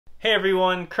Hey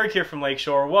everyone, Kirk here from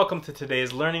Lakeshore. Welcome to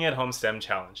today's Learning at Home STEM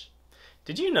Challenge.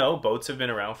 Did you know boats have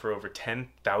been around for over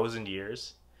 10,000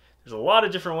 years? There's a lot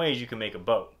of different ways you can make a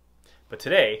boat. But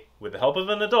today, with the help of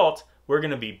an adult, we're going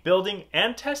to be building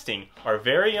and testing our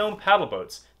very own paddle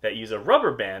boats that use a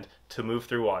rubber band to move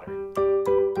through water.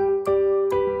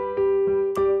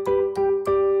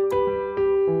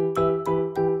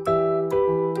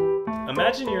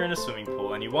 Imagine you're in a swimming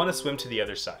pool and you want to swim to the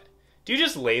other side. Do you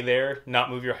just lay there, not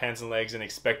move your hands and legs, and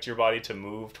expect your body to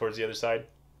move towards the other side?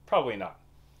 Probably not.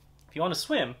 If you want to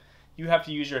swim, you have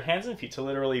to use your hands and feet to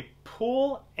literally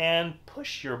pull and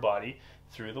push your body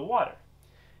through the water.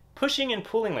 Pushing and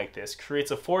pulling like this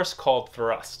creates a force called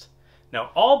thrust.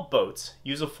 Now, all boats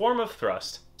use a form of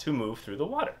thrust to move through the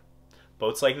water.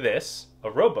 Boats like this, a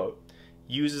rowboat,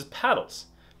 uses paddles,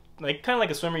 kind of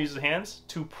like a swimmer uses hands,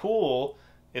 to pull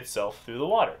itself through the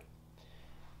water.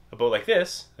 A boat like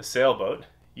this, a sailboat,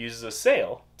 uses a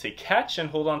sail to catch and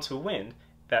hold on to wind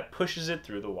that pushes it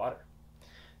through the water.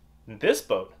 This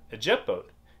boat, a jet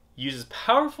boat, uses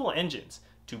powerful engines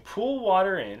to pull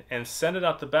water in and send it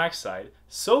out the backside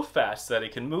so fast that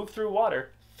it can move through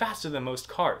water faster than most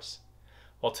cars.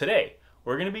 Well, today,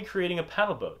 we're going to be creating a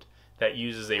paddle boat that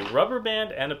uses a rubber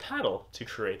band and a paddle to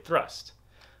create thrust.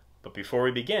 But before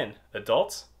we begin,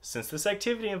 adults, since this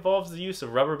activity involves the use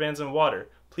of rubber bands and water,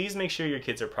 please make sure your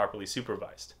kids are properly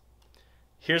supervised.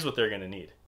 Here's what they're going to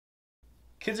need.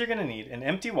 Kids are going to need an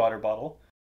empty water bottle,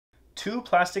 2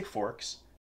 plastic forks,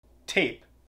 tape,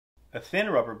 a thin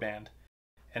rubber band,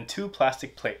 and 2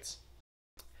 plastic plates.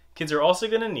 Kids are also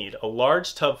going to need a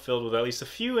large tub filled with at least a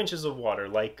few inches of water,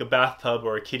 like a bathtub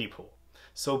or a kiddie pool.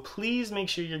 So please make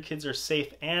sure your kids are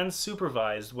safe and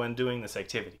supervised when doing this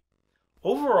activity.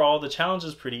 Overall, the challenge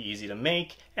is pretty easy to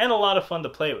make and a lot of fun to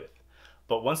play with.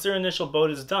 But once their initial boat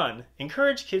is done,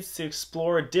 encourage kids to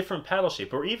explore a different paddle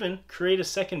shape or even create a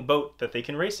second boat that they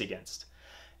can race against.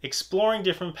 Exploring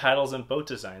different paddles and boat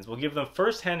designs will give them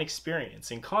first-hand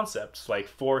experience in concepts like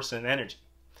force and energy.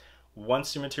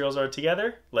 Once your materials are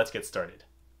together, let's get started.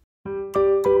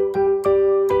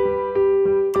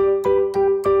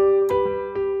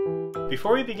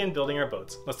 Before we begin building our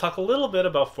boats, let's talk a little bit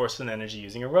about force and energy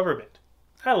using a rubber band.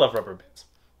 I love rubber bands.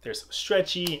 They're so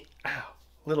stretchy,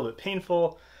 a little bit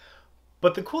painful,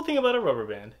 but the cool thing about a rubber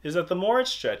band is that the more it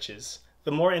stretches,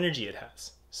 the more energy it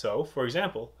has. So, for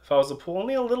example, if I was to pull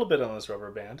only a little bit on this rubber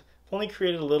band, I've only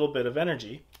created a little bit of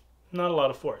energy, not a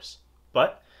lot of force.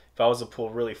 But if I was to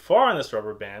pull really far on this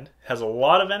rubber band, it has a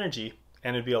lot of energy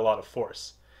and it'd be a lot of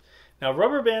force. Now,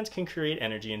 rubber bands can create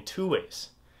energy in 2 ways.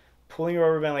 Pulling a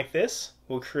rubber band like this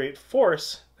will create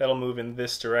force that'll move in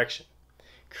this direction.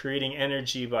 Creating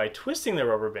energy by twisting the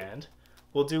rubber band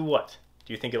will do what?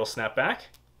 Do you think it'll snap back?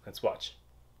 Let's watch.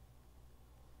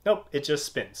 Nope, it just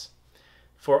spins.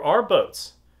 For our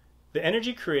boats, the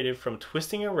energy created from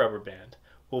twisting a rubber band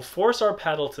will force our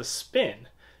paddle to spin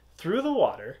through the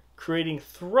water, creating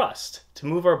thrust to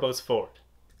move our boats forward.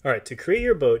 All right, to create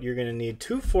your boat, you're going to need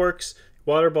 2 forks,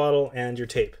 water bottle, and your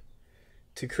tape.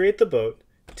 To create the boat,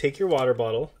 take your water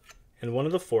bottle and one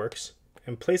of the forks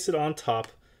and place it on top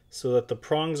so that the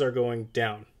prongs are going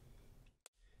down.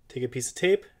 Take a piece of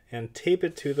tape and tape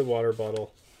it to the water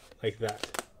bottle like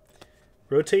that.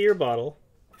 Rotate your bottle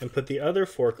and put the other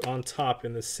fork on top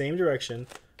in the same direction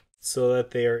so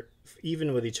that they are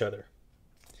even with each other.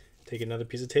 Take another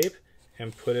piece of tape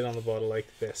and put it on the bottle like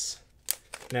this.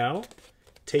 Now,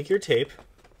 take your tape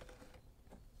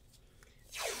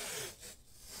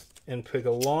and pick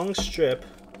a long strip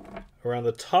around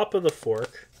the top of the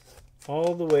fork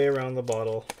all the way around the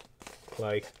bottle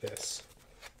like this.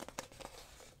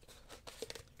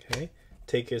 Okay,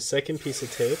 take a second piece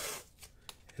of tape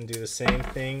and do the same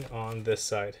thing on this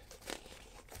side.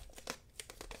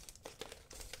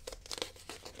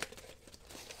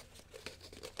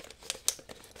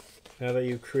 Now that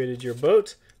you've created your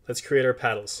boat, let's create our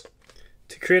paddles.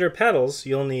 To create our paddles,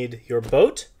 you'll need your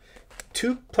boat,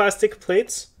 2 plastic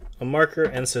plates, a marker,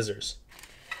 and scissors.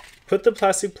 Put the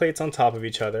plastic plates on top of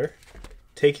each other.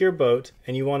 Take your boat,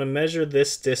 and you want to measure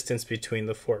this distance between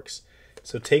the forks.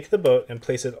 So take the boat and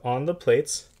place it on the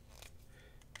plates.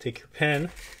 Take your pen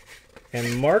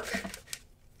and mark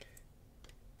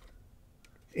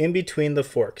in between the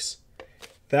forks.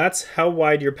 That's how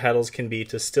wide your paddles can be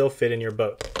to still fit in your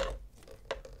boat.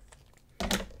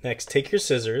 Next, take your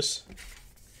scissors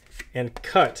and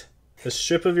cut the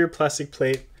strip of your plastic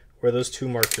plate where those 2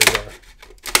 markers are.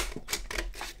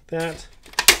 That,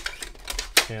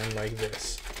 and like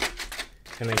this.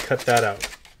 And then cut that out.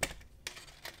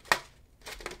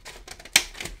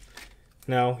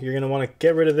 Now you're going to want to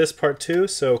get rid of this part too,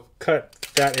 so cut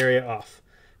that area off.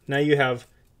 Now you have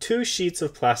two sheets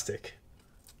of plastic.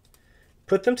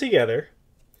 Put them together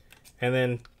and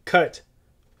then cut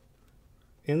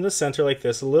in the center like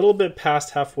this, a little bit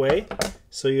past halfway,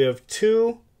 so you have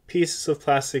two pieces of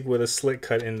plastic with a slit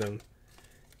cut in them.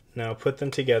 Now put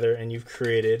them together and you've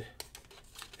created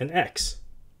an X.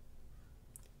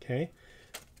 Okay.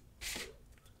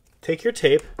 Take your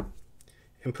tape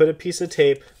and put a piece of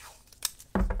tape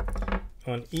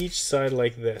on each side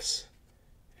like this,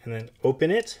 and then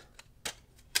open it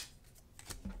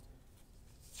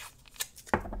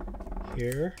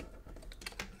here,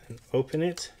 and open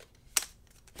it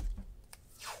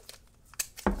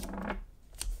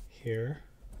here,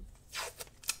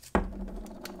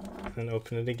 and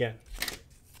open it again.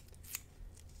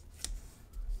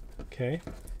 Okay.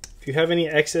 If you have any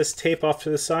excess tape off to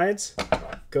the sides,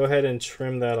 go ahead and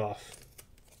trim that off.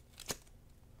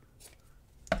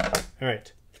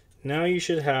 Alright, now you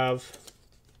should have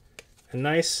a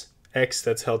nice X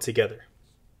that's held together.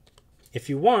 If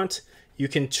you want, you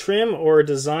can trim or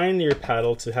design your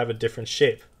paddle to have a different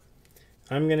shape.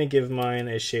 I'm going to give mine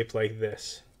a shape like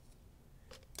this.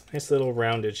 Nice little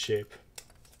rounded shape.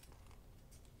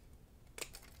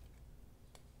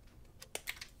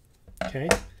 Okay,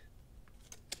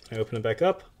 I open it back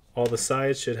up. All the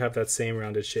sides should have that same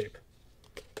rounded shape.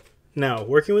 Now,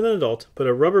 working with an adult, put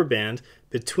a rubber band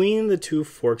between the two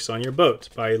forks on your boat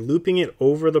by looping it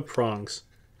over the prongs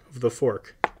of the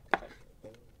fork.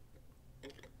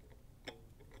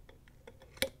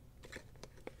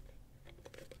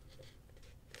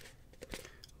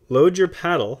 Load your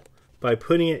paddle by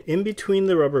putting it in between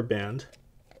the rubber band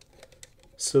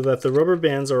so that the rubber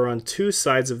bands are on two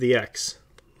sides of the X,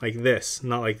 like this,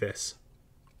 not like this.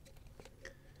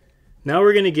 Now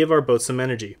we're going to give our boat some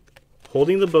energy.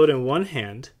 Holding the boat in one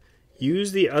hand,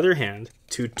 use the other hand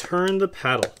to turn the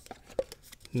paddle.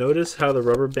 Notice how the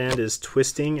rubber band is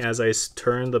twisting as I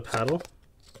turn the paddle?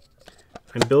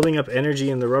 I'm building up energy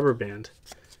in the rubber band.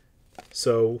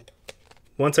 So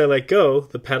once I let go,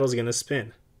 the paddle's going to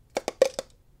spin.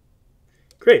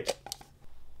 Great.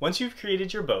 Once you've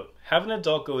created your boat, have an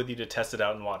adult go with you to test it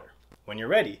out in water. When you're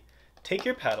ready, take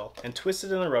your paddle and twist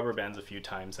it in the rubber bands a few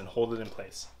times and hold it in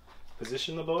place.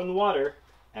 Position the boat in water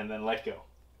and then let go.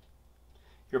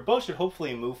 Your boat should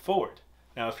hopefully move forward.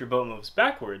 Now if your boat moves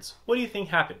backwards, what do you think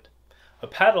happened? A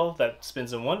paddle that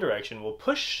spins in one direction will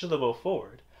push the boat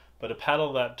forward, but a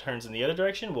paddle that turns in the other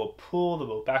direction will pull the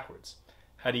boat backwards.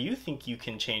 How do you think you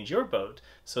can change your boat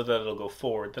so that it'll go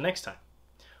forward the next time?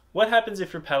 What happens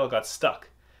if your paddle got stuck?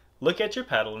 Look at your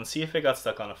paddle and see if it got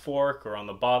stuck on a fork or on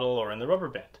the bottle or in the rubber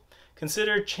band.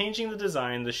 Consider changing the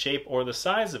design, the shape, or the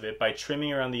size of it by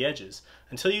trimming around the edges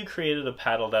until you created a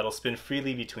paddle that'll spin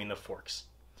freely between the forks.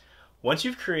 Once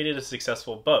you've created a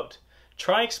successful boat,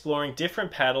 try exploring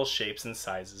different paddle shapes and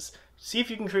sizes. See if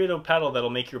you can create a paddle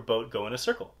that'll make your boat go in a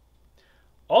circle.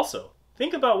 Also,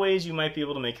 think about ways you might be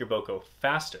able to make your boat go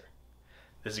faster.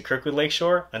 This is Kirk with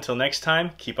Lakeshore. Until next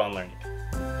time, keep on learning.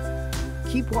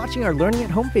 Keep watching our Learning at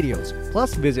Home videos.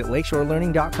 Plus, visit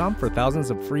lakeshorelearning.com for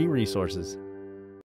thousands of free resources.